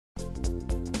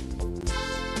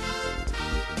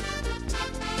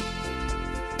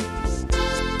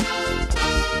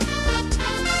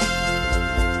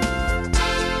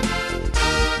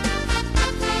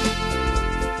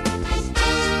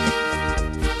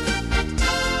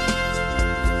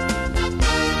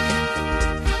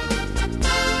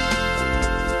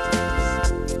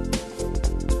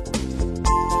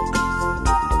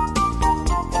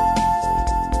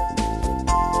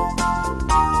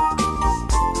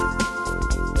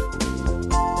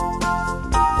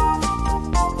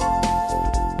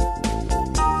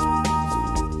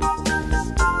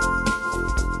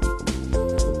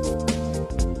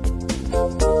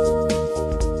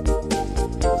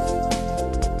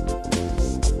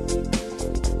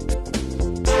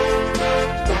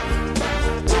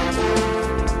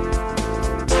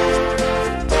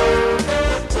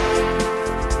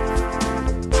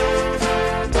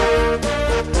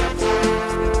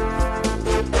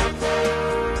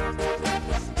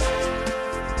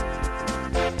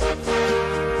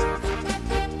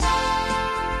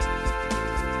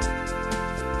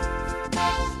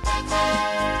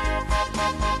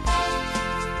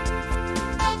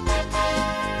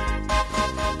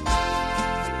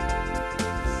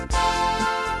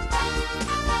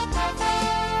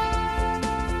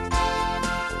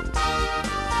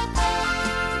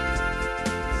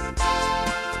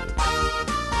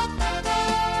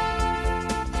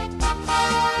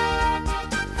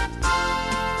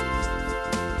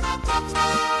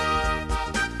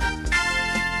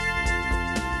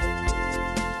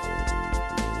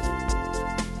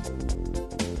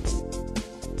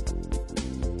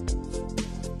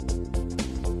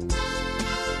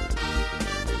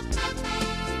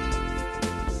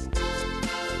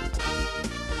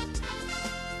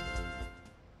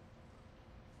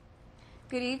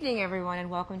Good evening, everyone, and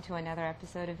welcome to another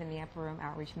episode of In the Upper Room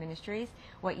Outreach Ministries.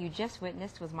 What you just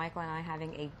witnessed was Michael and I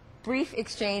having a brief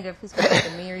exchange of who's going to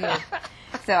be me or you.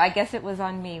 So I guess it was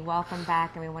on me. Welcome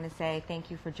back, and we want to say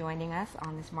thank you for joining us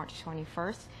on this March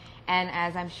 21st. And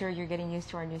as I'm sure you're getting used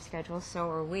to our new schedule, so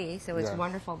are we. So it's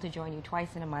wonderful to join you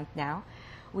twice in a month now.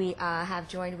 We have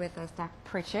joined with us Dr.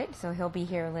 Pritchett, so he'll be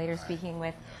here later speaking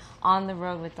with On the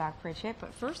Road with Dr. Pritchett.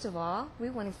 But first of all, we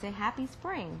want to say happy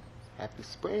spring. Happy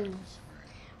springs.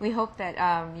 We hope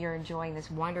that you're enjoying this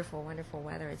wonderful, wonderful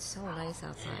weather. It's so nice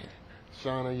outside.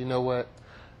 Shauna, you know what?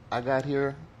 I got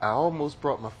here. I almost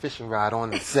brought my fishing rod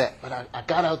on the set, but I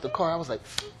got out the car. I was like,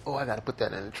 oh, I got to put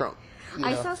that in the trunk. You know?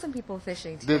 I saw some people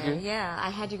fishing today. Did you? Yeah,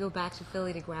 I had to go back to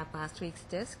Philly to grab last week's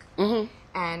disc. Mm-hmm.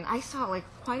 And I saw like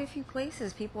quite a few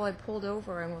places people had pulled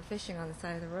over and were fishing on the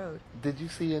side of the road. Did you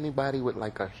see anybody with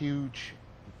like a huge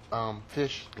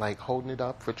fish like holding it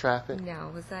up for traffic? No,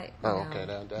 was that? Oh, no, okay,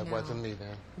 that no. wasn't me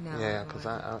then. No, yeah, because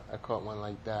I caught one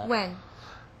like that. When?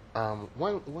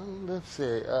 One, let's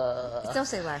see. Don't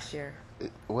say last year.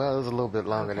 Well, it was a little bit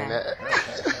longer than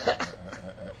that.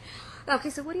 Okay,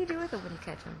 so what do you do with them when you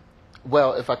catch them?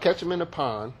 Well, if I catch them in a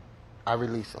pond, I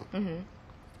release them. Mm-hmm.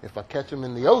 If I catch them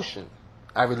in the ocean,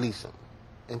 I release them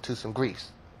into some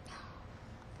grease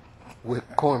with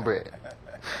cornbread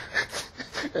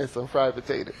and some fried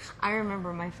potatoes. I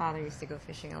remember my father used to go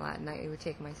fishing a lot, and he would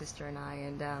take my sister and I.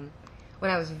 And when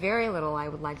I was very little, I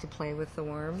would like to play with the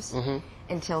worms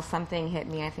until something hit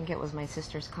me. I think it was my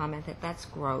sister's comment that that's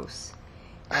gross.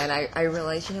 And I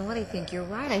realized, you know what? I think you're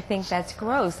right. I think that's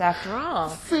gross after all.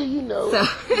 See, you know,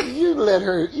 you let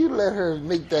her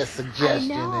make that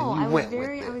suggestion, and you went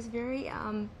with it.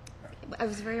 I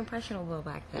was very impressionable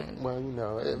back then. Well, you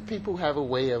know, people have a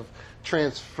way of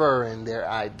transferring their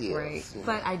ideas. Right,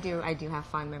 but I do have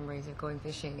fond memories of going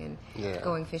fishing and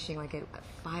going fishing like at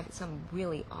some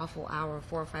really awful hour,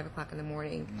 4 or 5 o'clock in the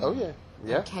morning. Oh yeah,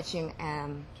 yeah. Catching Catch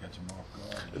them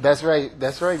off guard. That's right,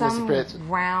 Mr. Pritchett. Some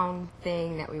round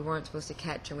thing that we weren't supposed to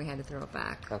catch, and we had to throw it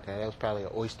back. Okay, that was probably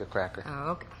an oyster cracker.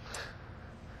 Oh, okay.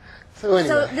 So anyway,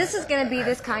 so this is going to be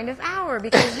this kind of hour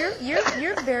because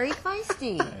you're very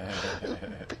feisty.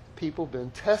 People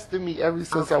been testing me ever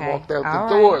since I Okay. walked out All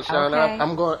the door, right. Shauna.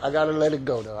 Okay. I gotta let it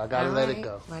go though. I gotta let it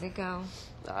go. Let it go.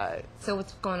 All right. So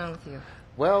what's going on with you?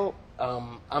 Well,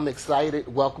 I'm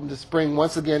excited. Welcome to spring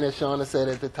once again, as Shauna said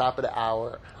at the top of the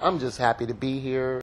hour. I'm just happy to be here.